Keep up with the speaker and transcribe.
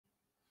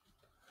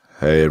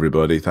Hey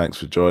everybody, thanks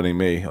for joining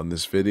me on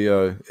this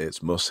video.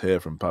 It's Mus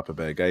here from Papa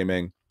Bear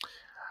Gaming.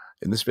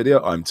 In this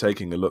video, I'm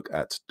taking a look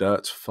at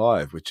Dirt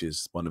 5, which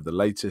is one of the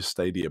latest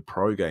Stadia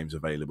Pro games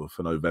available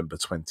for November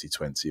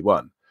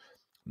 2021.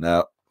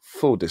 Now,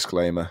 full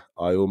disclaimer,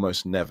 I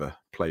almost never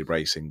play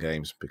racing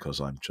games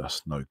because I'm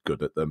just no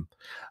good at them.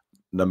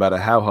 No matter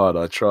how hard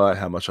I try,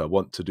 how much I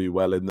want to do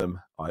well in them,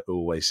 I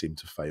always seem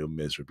to fail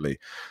miserably.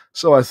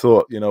 So I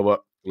thought, you know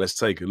what, let's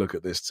take a look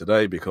at this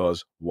today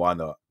because why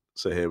not?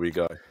 So here we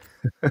go.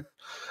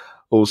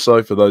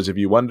 Also, for those of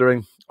you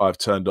wondering, I've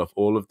turned off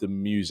all of the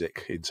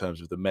music in terms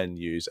of the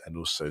menus and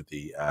also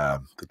the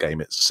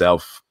game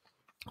itself,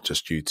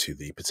 just due to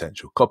the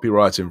potential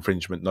copyright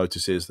infringement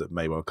notices that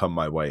may well come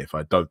my way if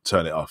I don't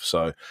turn it off.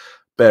 So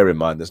bear in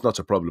mind, there's not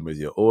a problem with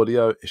your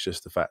audio. It's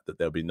just the fact that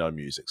there'll be no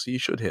music. So you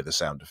should hear the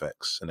sound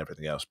effects and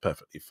everything else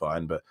perfectly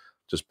fine, but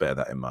just bear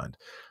that in mind.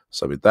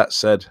 So with that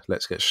said,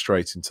 let's get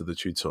straight into the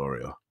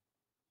tutorial.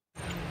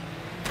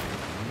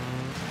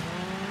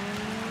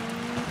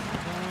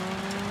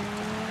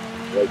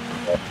 Look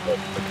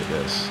at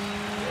this.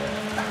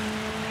 Yeah.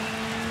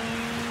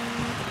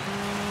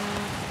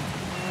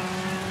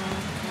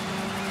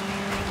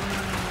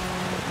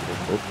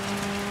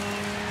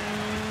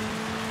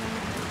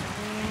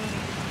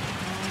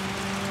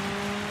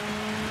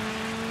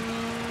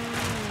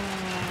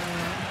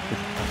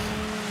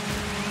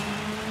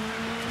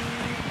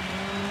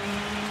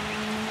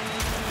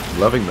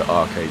 Loving the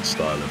arcade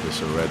style of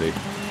this already.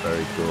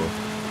 Very cool.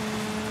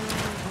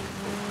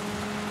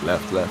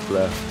 Left, left,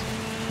 left.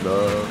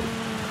 No.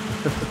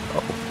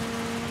 Oh,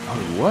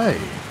 no way.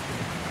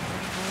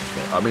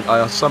 I mean,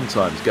 I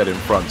sometimes get in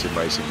front in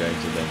racing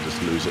games and then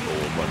just lose it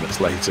all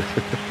moments later.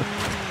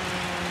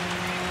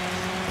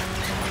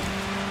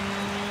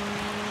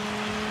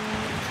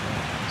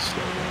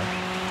 Slow down.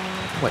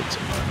 Wait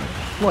a moment.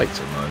 Wait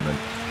a moment.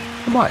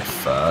 Am I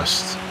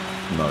first?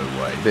 No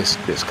way. This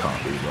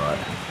can't be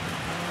right.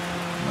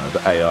 No,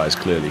 the AI is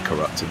clearly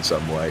corrupt in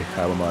some way.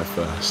 How am I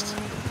first?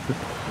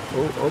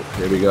 Oh,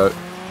 here we go.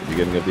 The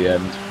beginning of the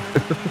end.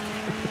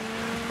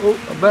 Oh,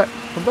 I'm back.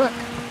 I'm back.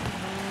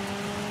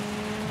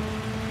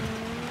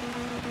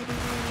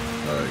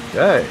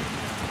 Okay.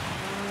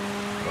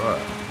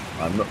 Right.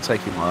 I'm not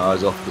taking my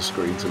eyes off the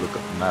screen to look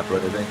at the map or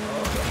anything.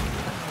 Oh,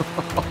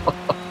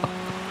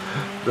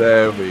 no.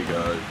 There we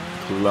go.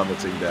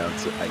 Plummeting down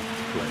to 8th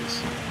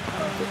place.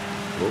 Perfect.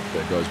 Oh,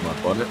 there goes my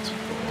bonnet.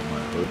 Or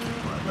my hood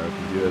for my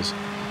American viewers.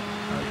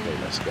 Okay,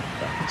 let's get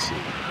back and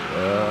see.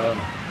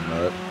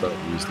 No, don't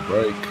use the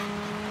brake.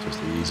 Just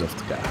ease off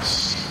the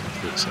gas.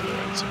 The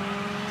accelerator.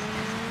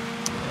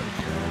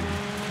 Okay.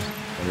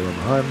 Anyone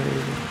behind me?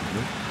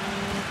 Nope.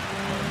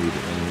 I need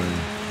it anyway.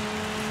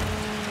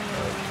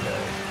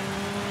 Okay.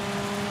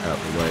 Out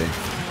the way.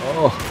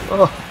 Oh!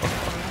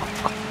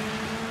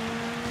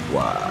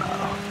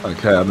 Wow.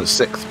 Okay, I'm at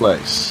 6th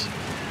place.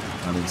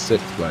 I'm in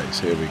 6th place.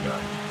 Here we go.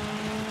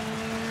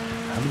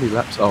 How many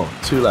laps? Oh,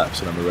 2 laps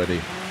and I'm already...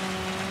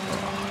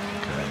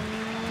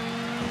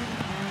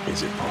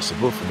 Is it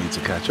possible for me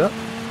to catch up?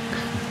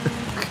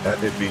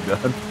 Can it be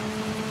done?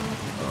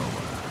 Oh,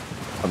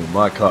 wow. I mean,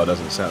 my car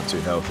doesn't sound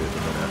too healthy at the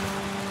minute.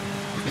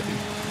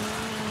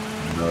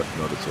 No,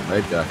 not at all.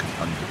 Maybe I can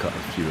undercut a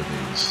few of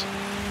these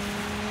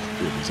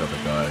other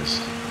guys.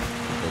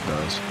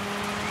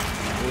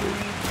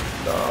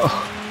 Oh.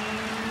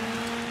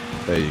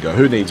 There you go.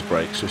 Who needs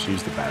brakes? Just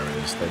use the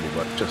barriers. They will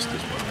work just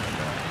as well.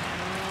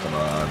 Come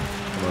on.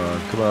 Come on.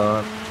 Come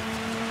on.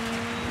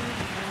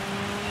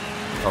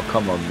 Oh,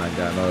 come on,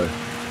 Mangano.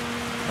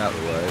 Out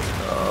of the way.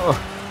 Oh.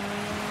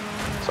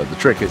 So the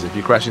trick is, if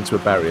you crash into a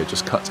barrier,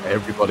 just cut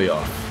everybody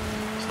off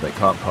so they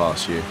can't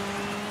pass you.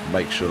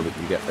 Make sure that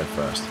you get there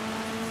first.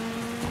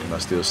 Can I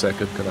steal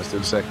second? Can I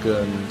steal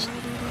second?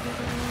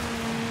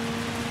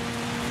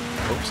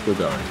 Oh, still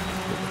going.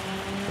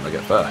 Can I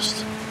get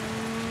first?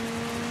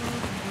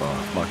 Oh,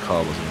 if my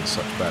car wasn't in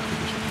such bad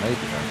condition,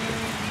 maybe I could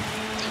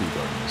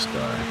T-bone this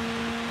guy.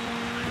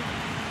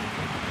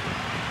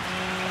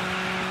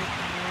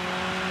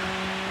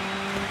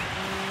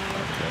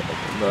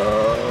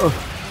 No.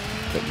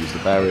 Don't use the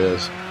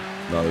barriers.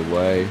 No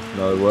way.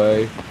 No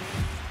way.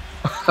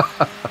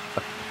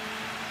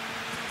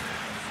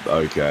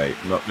 Okay,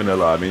 not gonna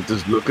lie. I mean,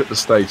 just look at the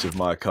state of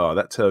my car.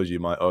 That tells you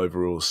my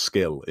overall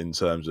skill in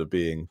terms of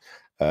being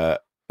a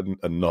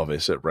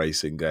novice at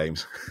racing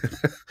games.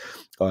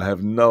 I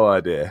have no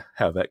idea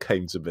how that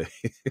came to be.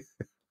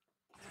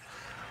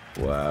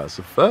 Wow,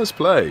 so first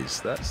place.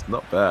 That's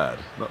not bad.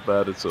 Not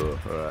bad at all.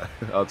 All right,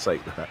 I'll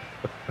take that.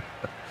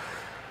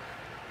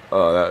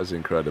 Oh, that was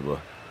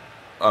incredible.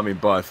 I mean,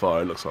 by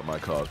far, it looks like my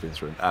car's been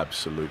through an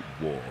absolute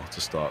war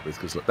to start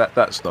with, because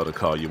that's not a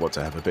car you want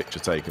to have a picture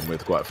taken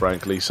with, quite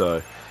frankly.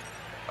 So,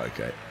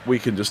 okay, we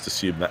can just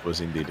assume that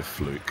was indeed a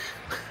fluke.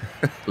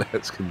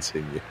 Let's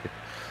continue.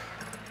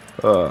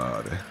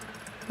 Oh,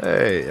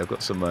 hey, I've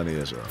got some money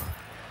as well.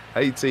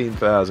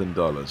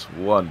 $18,000.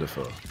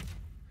 Wonderful.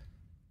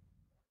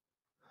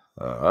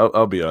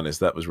 I'll be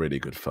honest, that was really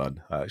good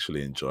fun. I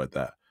actually enjoyed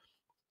that.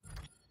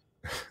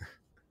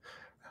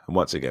 And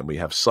once again, we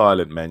have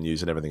silent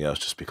menus and everything else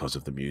just because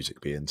of the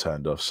music being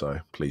turned off. So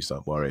please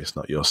don't worry, it's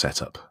not your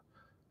setup.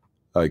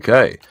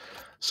 Okay,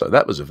 so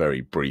that was a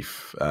very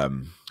brief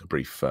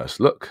first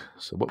look.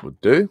 So what we'll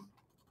do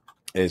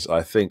is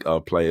I think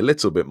I'll play a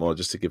little bit more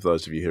just to give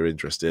those of you who are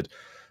interested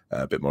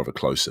a bit more of a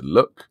closer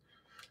look.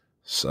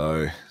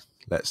 So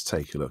let's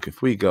take a look.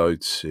 If we go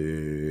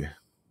to,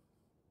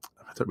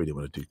 I don't really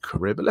want to do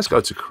career, but let's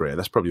go to career.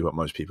 That's probably what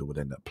most people would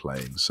end up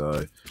playing.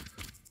 So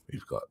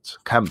we've got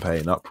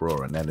campaign,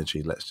 uproar, and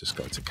energy. Let's just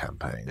go to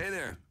campaign. Hey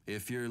there.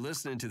 If you're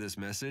listening to this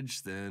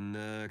message,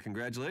 then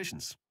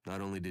congratulations.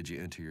 Not only did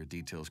you enter your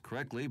details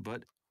correctly,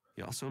 but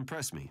you also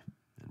impressed me.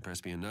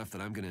 Impressed me enough that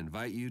I'm going to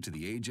invite you to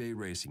the AJ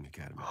Racing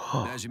Academy.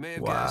 As you may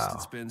have guessed,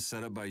 it's been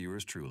set up by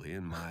yours truly,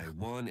 and my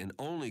one and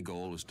only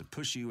goal is to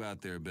push you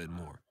out there a bit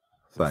more.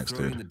 Thanks, throw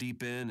you dude. in the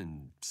deep end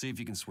and see if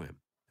you can swim.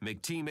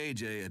 Make Team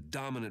AJ a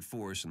dominant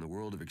force in the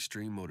world of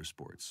extreme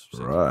motorsports.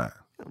 So, Right.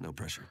 No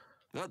pressure.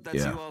 Well,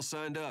 that's you all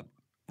signed up.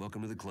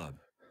 Welcome to the club.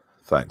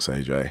 Thanks,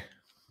 AJ.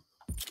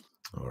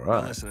 All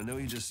right. Now listen, I know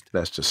you just...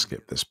 Let's just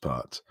skip this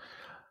part.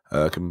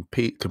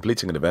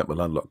 Completing an event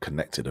will unlock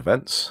connected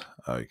events.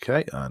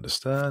 Okay, I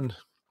understand.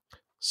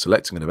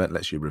 Selecting an event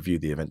lets you review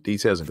the event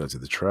details and go to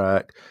the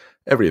track.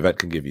 Every event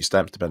can give you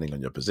stamps depending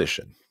on your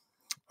position.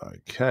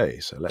 Okay,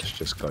 so let's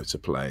just go to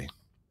play.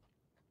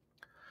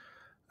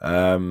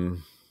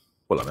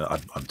 Well, I mean,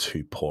 I'm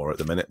too poor at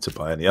the minute to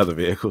buy any other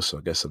vehicles, so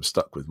I guess I'm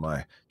stuck with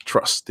my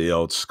trusty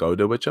old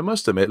Skoda, which I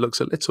must admit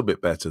looks a little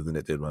bit better than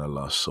it did when I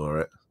last saw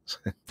it. So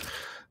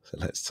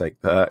let's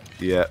take that.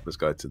 Yeah, let's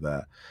go to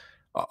that.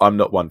 I'm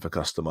not one for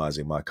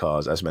customizing my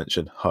cars. As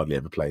mentioned, hardly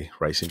ever play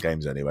racing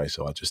games anyway,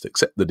 so I just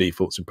accept the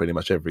defaults in pretty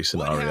much every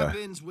scenario. What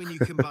happens when you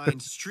combine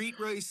street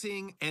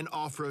racing and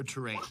off-road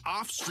terrain?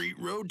 Off-street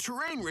road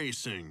terrain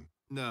racing.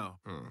 No.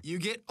 You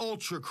get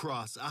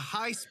ultra-cross, a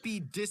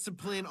high-speed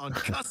discipline on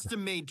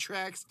custom-made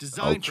tracks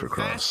designed for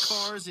fast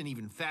cars and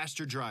even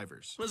faster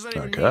drivers. What does that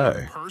even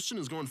mean? A person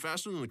is going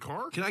faster than the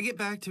car? Can I get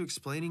back to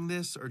explaining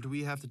this, or do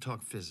we have to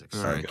talk physics?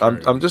 Right,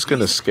 I'm just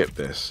going to skip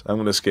this. I'm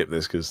going to skip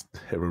this because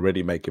they're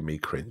already making me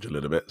cringe a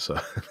little bit, so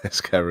let's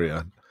carry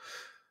on.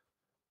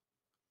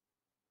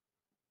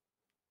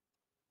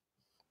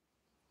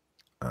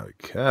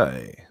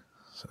 Okay.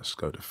 So let's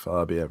go to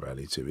Fabia,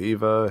 Rally to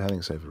Evo,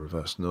 heading safe for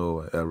Reverse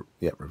Norway,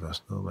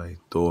 Reverse Norway,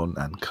 Dawn,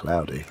 and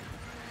Cloudy.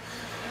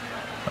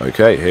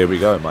 Okay, here we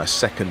go. My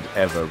second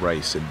ever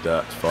race in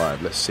Dirt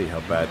 5. Let's see how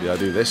badly I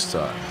do this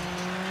time.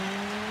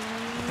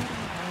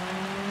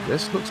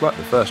 This looks like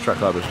the first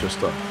track I was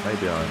just on.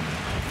 Maybe I'm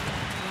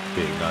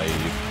being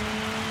naive.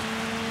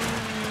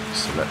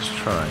 So let's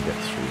try and get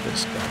through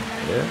this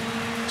down here.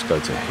 Let's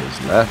go to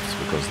his left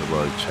because the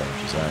road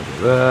changes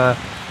over there.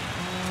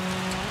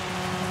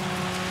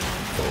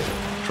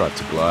 Oh, tried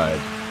to glide,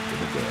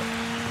 didn't do it.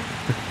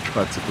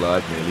 Tried to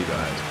glide, nearly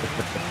died.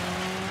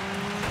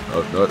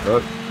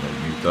 No,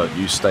 you don't.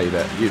 You stay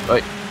there.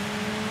 Hey,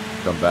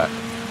 come back.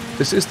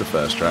 This is the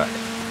first track.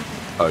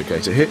 Okay,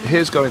 so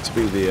here's going to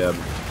be the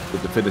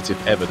definitive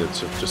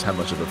evidence of just how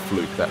much of a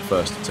fluke that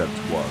first attempt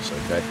was.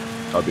 Okay,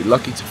 I'd be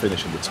lucky to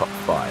finish in the top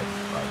 5.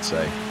 I'd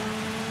say.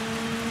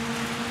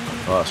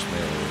 Past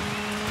me.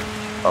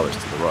 Oh, it's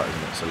to the right,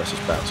 isn't it? So let's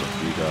just bounce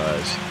off you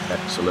guys.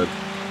 Excellent.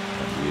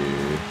 And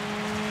you.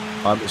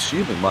 I'm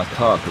assuming my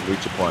car can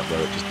reach a point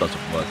where it just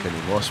doesn't work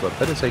anymore, so I'd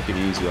better take it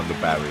easy on the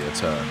barrier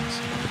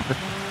turns.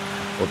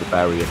 Or the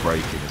barrier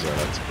braking, as I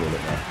like to call it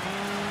now.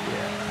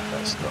 Yeah,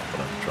 that's not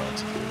what I'm trying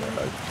to do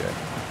there. Okay.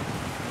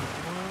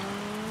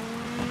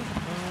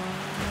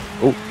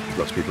 Oh,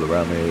 lots of people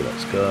around me.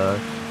 Let's go.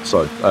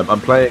 So, I'm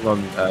playing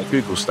on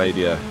Google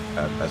Stadia,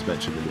 as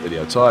mentioned in the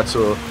video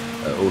title,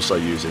 also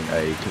using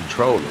a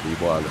controller, the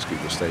wireless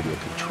Google Stadia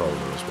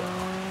controller as well.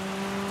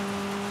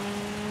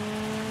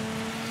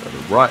 So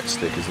the right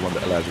stick is the one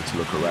that allows you to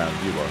look around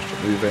you whilst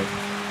you're moving.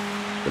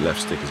 The left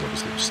stick is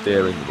obviously for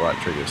steering, the right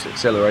trigger is to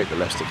accelerate, the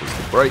left stick is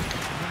to brake.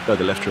 No,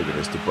 the left trigger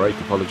is to brake,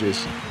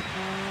 apologies.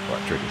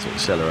 Right trigger to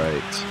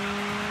accelerate.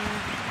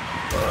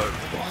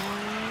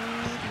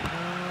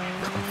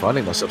 I'm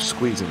finding myself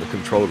squeezing the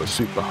controller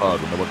super hard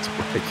when I want to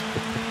brake.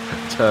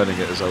 Turning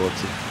it as I want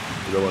to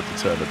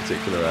turn a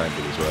particular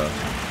angle as well.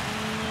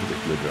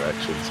 Particular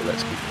direction, so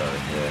let's keep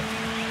going here.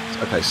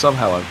 Okay,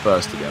 somehow I'm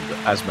first again, but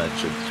as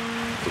mentioned,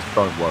 just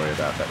don't worry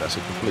about that. That's a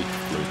complete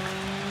fluke.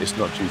 It's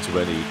not due to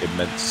any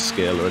immense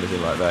skill or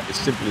anything like that. It's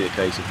simply a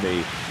case of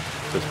me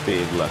just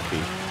being lucky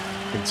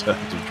in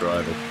terms of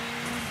driving.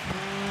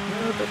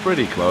 They're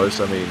pretty close.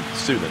 I mean,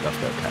 soon enough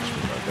they'll catch me,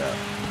 no doubt.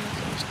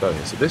 So let's go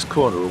here. So this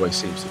corner always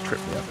seems to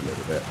trip me up a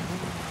little bit.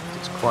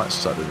 It's quite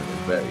sudden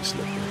and very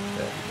slippery.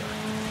 There we go.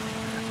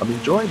 I'm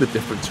enjoying the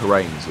different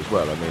terrains as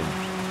well. I mean,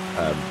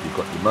 you've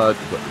got the mud,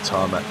 you've got the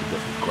tarmac, you've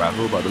got the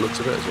gravel by the looks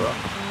of it as well.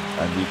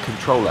 And the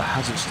controller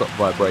hasn't stopped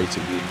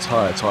vibrating the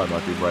entire time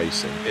I've been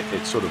racing.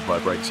 It sort of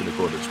vibrates in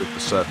accordance with the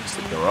surface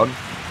that you're on,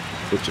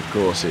 which of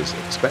course is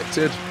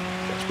expected.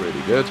 That's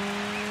really good.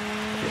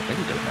 Yeah, I think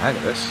we're getting the hang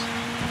of this.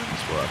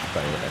 That's what I'm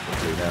playing at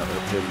F3 now.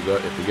 Here we go,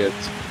 it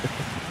begins.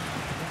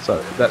 So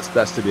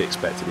that's to be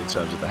expected in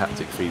terms of the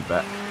haptic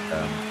feedback.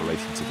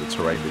 relating to the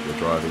terrain that you're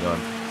driving on.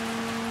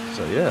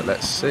 So yeah,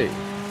 let's see.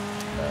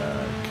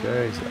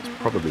 Okay, so that's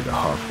probably the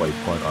halfway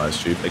point, I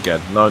assume.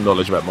 Again, no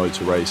knowledge about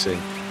motor racing.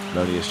 Can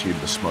only assume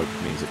the smoke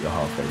means that you're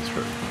halfway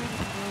through.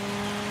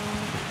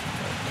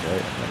 Okay,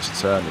 and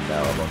let's turn, and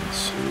now I'm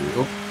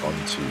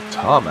onto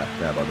tarmac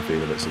now by the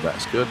feel of it, so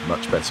that's good.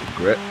 Much better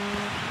grip.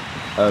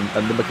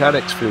 And the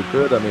mechanics feel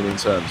good. I mean, in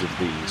terms of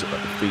the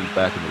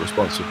feedback and the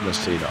responsiveness,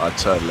 see that I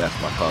turn left,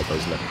 my car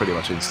goes left pretty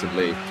much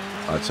instantly.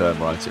 I turn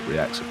right, it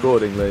reacts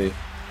accordingly.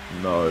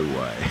 No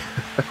way.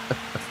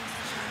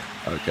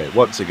 Okay,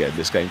 once again,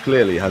 this game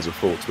clearly has a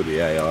fault with the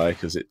AI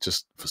because it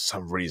just, for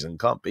some reason,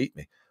 can't beat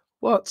me.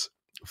 What?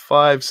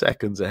 5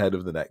 seconds ahead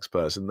of the next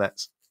person?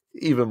 That's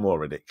even more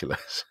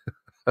ridiculous.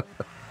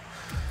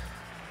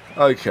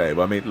 Okay,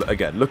 well, I mean,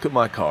 again, look at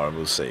my car and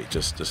we'll see.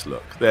 Just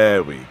look.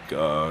 There we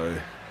go.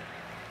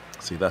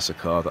 See, that's a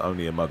car that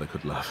only a mother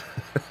could love.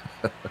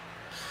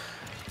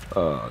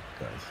 Oh,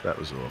 God, that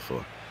was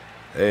awful.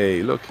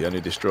 Hey, look, he only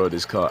destroyed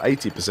his car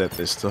 80%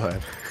 this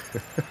time.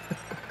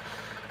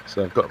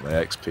 So I've got my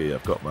XP,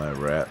 I've got my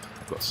rep,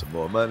 I've got some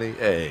more money.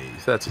 Hey,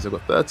 I've got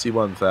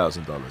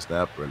 $31,000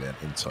 now. Brilliant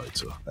in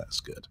total.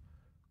 That's good.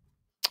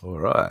 All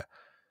right.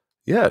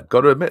 Yeah,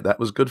 got to admit, that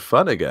was good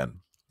fun again.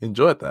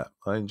 Enjoyed that.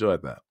 I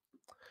enjoyed that.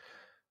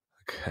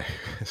 Okay,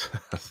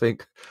 I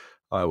think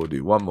I will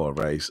do one more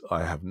race.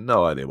 I have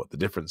no idea what the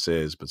difference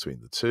is between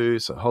the two.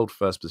 So hold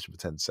first position for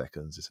 10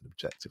 seconds. It's an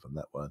objective on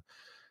that one.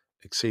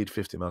 Exceed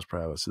 50 miles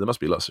per hour. So there must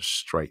be lots of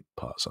straight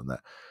parts on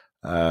that.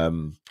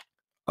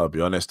 I'll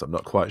be honest, I'm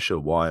not quite sure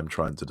why I'm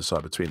trying to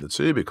decide between the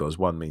two, because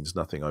one means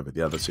nothing over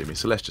the other to me.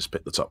 So let's just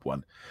pick the top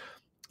one.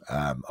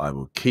 I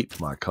will keep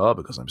my car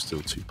because I'm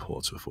still too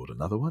poor to afford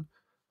another one.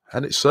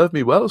 And it served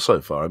me well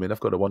so far. I mean, I've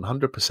got a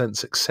 100%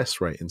 success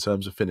rate in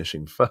terms of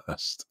finishing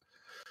first.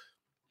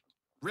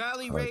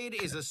 Rally Raid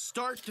is a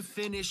start to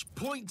finish,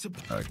 point to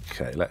point.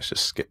 Okay, let's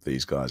just skip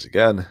these guys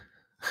again.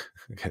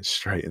 Get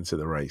straight into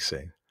the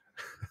racing.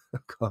 I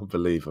can't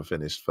believe I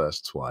finished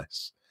first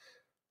twice.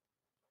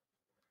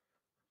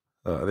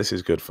 This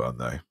is good fun,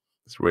 though.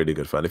 It's really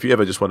good fun. If you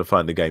ever just want to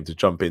find a game to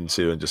jump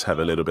into and just have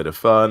a little bit of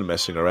fun,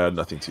 messing around,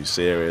 nothing too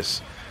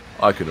serious,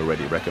 I can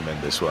already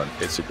recommend this one.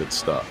 It's a good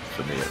start,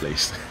 for me at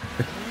least.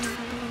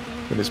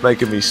 And it's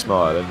making me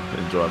smile and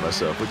enjoy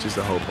myself, which is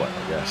the whole point,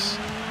 I guess.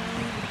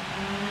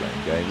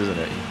 Playing games, isn't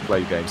it? You can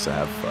play games to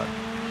have fun.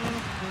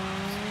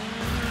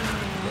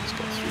 Let's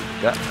get through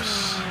the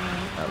gaps.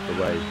 Out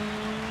the way.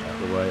 Out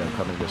the way. I'm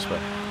coming this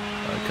way.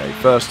 Okay,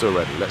 first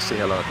already. Let's see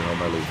how long I can hold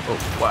my lead.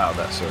 Oh, wow,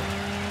 that's a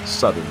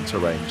sudden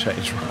terrain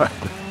change, right?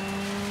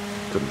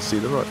 Couldn't see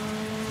the road.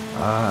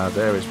 Ah,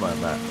 there is my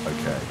map.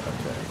 Okay.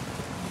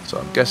 So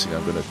I'm guessing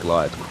I'm going to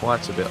glide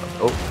quite a bit.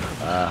 Oh,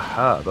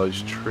 aha,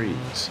 those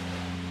trees.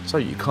 So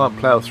you can't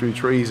plough through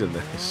trees in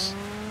this.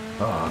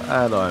 Oh,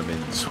 and I'm in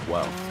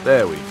 12th.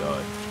 There we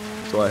go.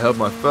 So I held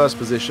my first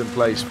position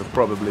place for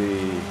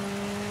probably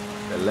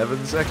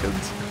 11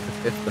 seconds,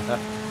 if that,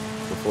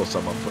 before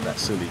someone put that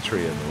silly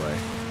tree in the way.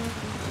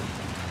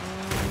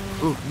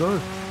 Oh,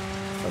 no.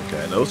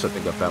 Okay, and I also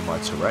think I found my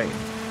terrain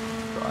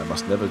that I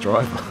must never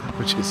drive on,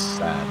 which is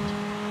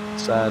sand.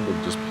 Sand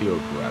and just pure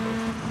gravel.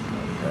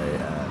 Okay,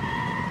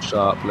 and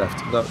sharp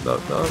left. No.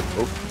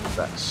 Oh,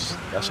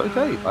 that's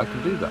okay. I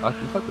can do that. I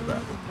can cope with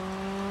that.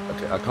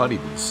 Okay, I can't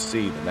even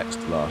see the next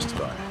to last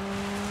guy.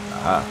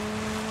 Aha.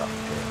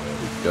 Okay, there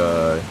we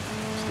go.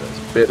 So there's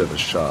a bit of a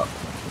sharp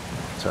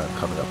turn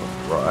coming up on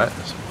the right.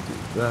 So we'll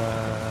do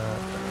that.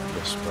 And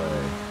this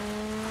way.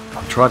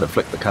 I'm trying to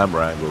flick the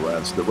camera angle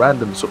around, so the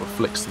random sort of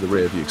flicks to the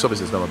rear view, because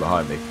obviously there's no one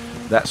behind me.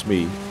 That's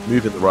me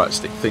moving the right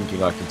stick,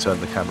 thinking I can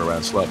turn the camera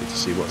around slightly to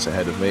see what's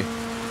ahead of me.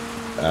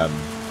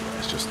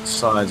 It's just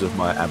signs of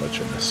my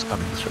amateurness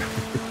coming through.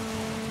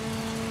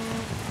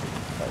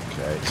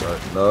 Okay, so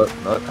no,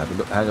 haven't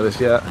got the hang of this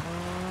yet.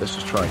 Let's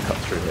just try and cut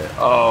through here.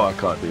 Oh, I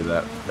can't do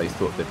that. They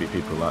thought there'd be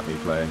people like me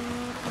playing.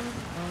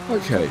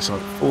 Okay, so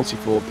I'm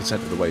 44%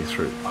 of the way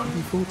through.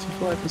 Only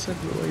 45%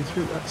 of the way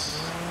through. That's...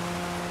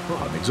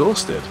 Oh, I'm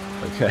exhausted.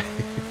 Okay.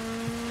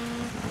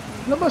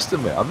 I must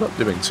admit, I'm not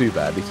doing too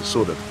badly to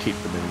sort of keep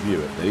them in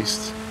view at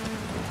least.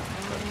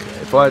 Okay,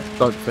 if I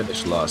don't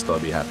finish last, I'll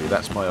be happy.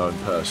 That's my own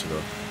personal...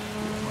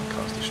 Oh, my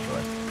car's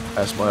destroyed.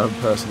 That's my own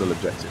personal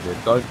objective here.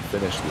 Don't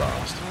finish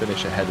last.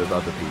 Finish ahead of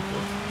other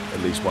people.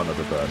 At least one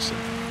other person.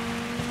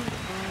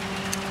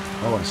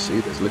 Oh, I see.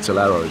 There's little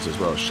arrows as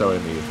well,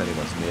 showing me if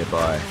anyone's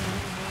nearby.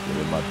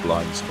 In my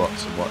blind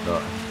spots and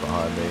whatnot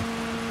behind me.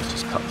 Let's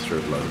just cut through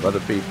a load of other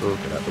people.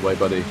 Get out the way,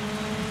 buddy.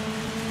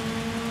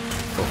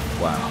 Oh,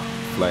 wow.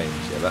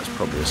 Flames. Yeah, that's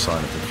probably a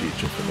sign of the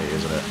future for me,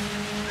 isn't it?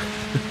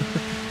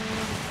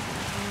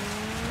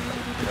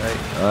 Okay,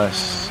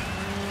 nice.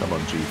 Come on,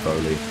 G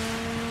Foley.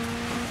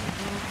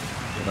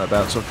 Can I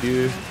bounce off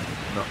you?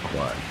 Not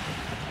quite.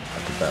 I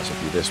can bounce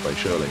off you this way,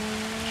 surely.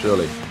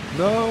 Surely.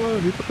 No,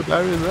 who put the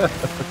barrier there?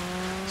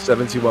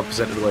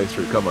 71% of the way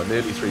through. Come on,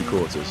 nearly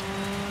 3/4.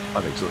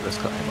 I'm exhausted. Let's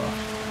cut him off.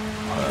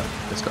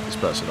 Let's cut this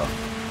person off.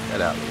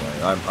 Get out of the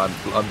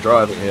way. I'm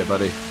driving here,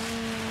 buddy.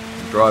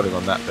 I'm driving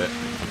on that bit.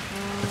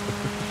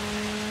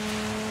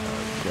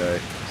 Okay,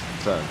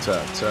 turn,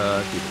 turn,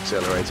 turn. Keep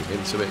accelerating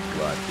into it.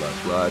 Glide,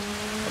 glide, glide.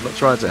 I'm not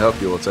trying to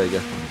help you, Ortega.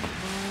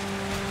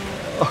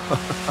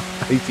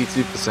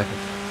 82%.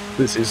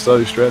 This is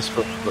so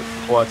stressful, but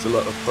quite a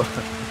lot of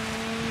fun.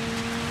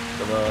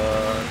 Come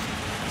on.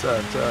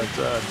 Turn, turn,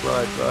 turn.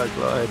 Glide, glide,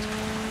 glide.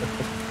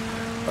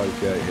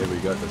 Okay, here we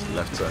go. There's a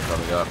left turn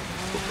coming up.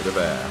 A bit of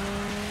air.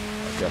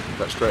 Okay, I can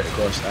cut straight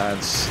across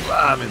and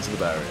slam into the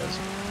barriers.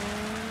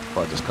 If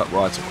I just cut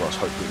right across,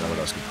 hopefully no one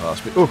else can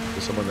pass me. Oh,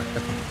 there's someone there.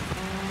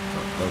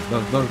 No, no,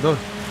 no, no.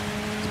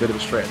 There's a bit of a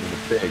straight and then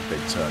a big,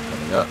 big turn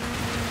coming up.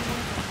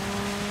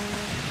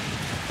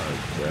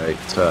 Okay,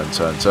 turn,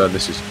 turn, turn.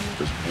 This is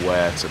just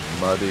wet and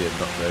muddy and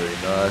not very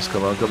nice.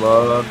 Come on, come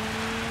on.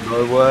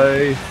 No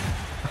way.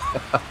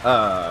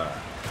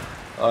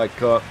 I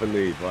can't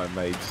believe I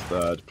made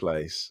 3rd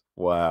place.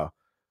 Wow.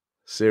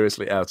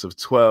 Seriously, out of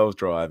 12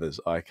 drivers,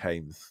 I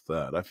came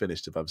 3rd. I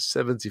finished above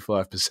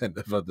 75%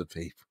 of other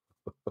people.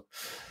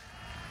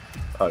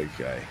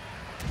 Okay.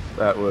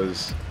 That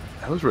was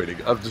really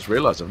good. I've just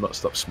realized I've not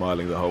stopped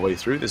smiling the whole way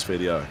through this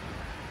video.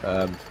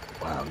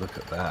 Wow, look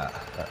at that.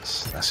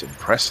 That's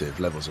impressive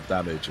levels of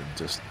damage and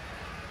just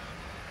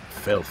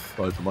filth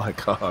over my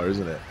car,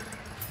 isn't it?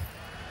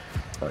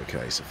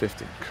 Okay, so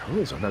 15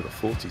 cool. I've now got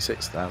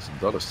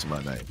 $46,000 to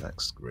my name.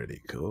 That's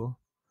really cool.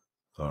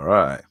 All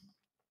right.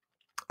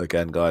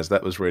 Again, guys,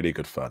 that was really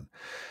good fun.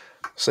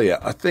 So yeah,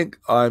 I think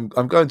I'm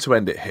going to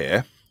end it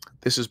here.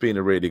 This has been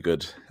a really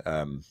good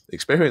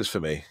experience for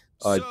me.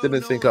 I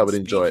didn't think I would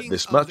enjoy it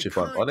this much, if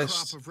I'm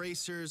honest.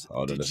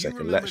 Hold on a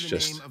second. Let's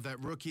just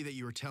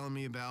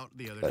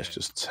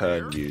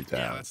turn you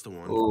down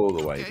all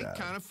the way down.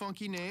 Kind of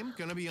funky name.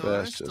 Gonna be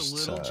honest, a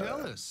little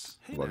jealous.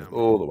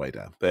 All the way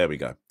down. There we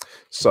go.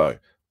 So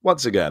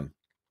once again,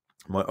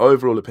 my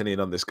overall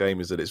opinion on this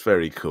game is that it's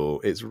very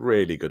cool. It's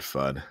really good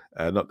fun.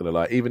 Not going to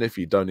lie, even if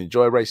you don't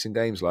enjoy racing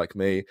games like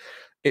me,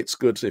 it's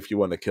good if you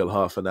want to kill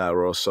half an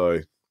hour or so.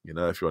 You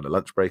know, if you're on a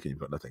lunch break and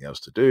you've got nothing else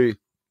to do,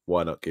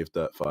 why not give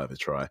Dirt 5 a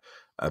try?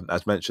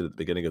 As mentioned at the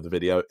beginning of the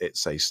video,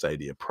 it's a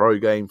Stadia Pro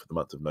game for the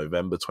month of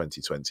November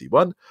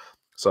 2021.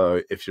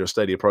 So if you're a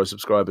Stadia Pro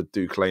subscriber,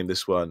 do claim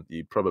this one.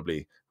 You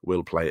probably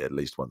will play it at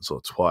least once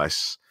or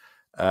twice.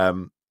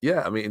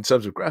 Yeah, I mean, in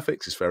terms of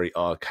graphics, it's very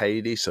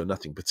arcadey, so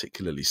nothing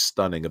particularly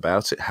stunning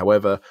about it.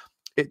 However,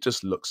 it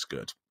just looks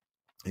good.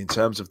 In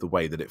terms of the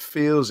way that it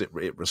feels, it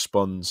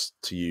responds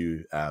to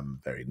you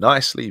very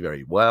nicely,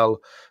 very well.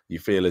 You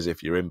feel as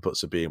if your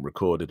inputs are being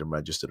recorded and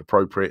registered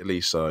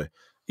appropriately. So,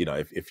 you know,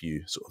 if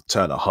you sort of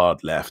turn a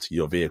hard left,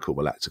 your vehicle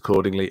will act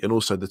accordingly. And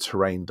also the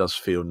terrain does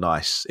feel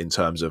nice in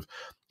terms of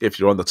if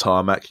you're on the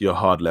tarmac, your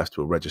hard left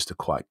will register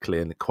quite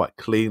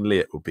cleanly.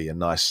 It will be a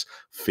nice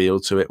feel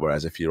to it.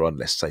 Whereas if you're on,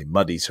 let's say,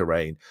 muddy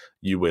terrain,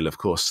 you will, of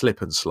course,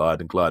 slip and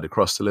slide and glide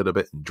across a little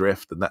bit and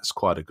drift. And that's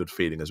quite a good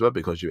feeling as well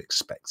because you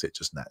expect it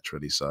just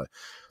naturally. So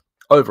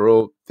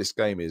overall, this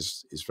game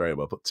is very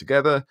well put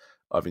together.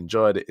 I've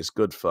enjoyed it. It's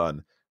good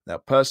fun. Now,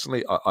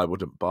 personally, I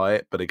wouldn't buy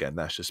it. But again,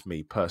 that's just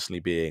me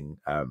personally being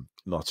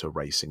not a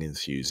racing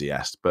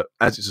enthusiast. But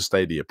as it's a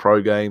Stadia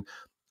Pro game,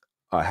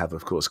 I have,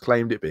 of course,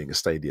 claimed it being a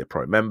Stadia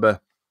Pro member,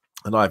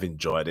 and I've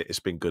enjoyed it.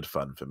 It's been good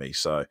fun for me.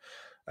 So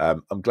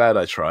I'm glad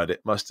I tried it.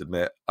 Must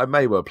admit, I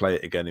may well play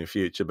it again in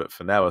future, but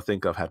for now, I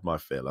think I've had my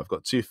fill. I've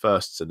got 2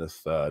 firsts and a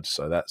 3rd,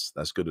 so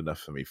that's good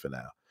enough for me for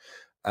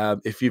now.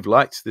 If you've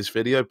liked this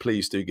video,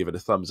 please do give it a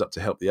thumbs up to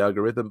help the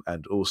algorithm,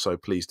 and also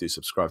please do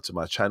subscribe to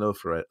my channel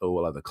for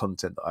all other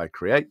content that I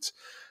create.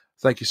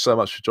 Thank you so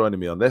much for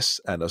joining me on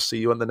this, and I'll see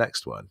you on the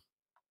next one.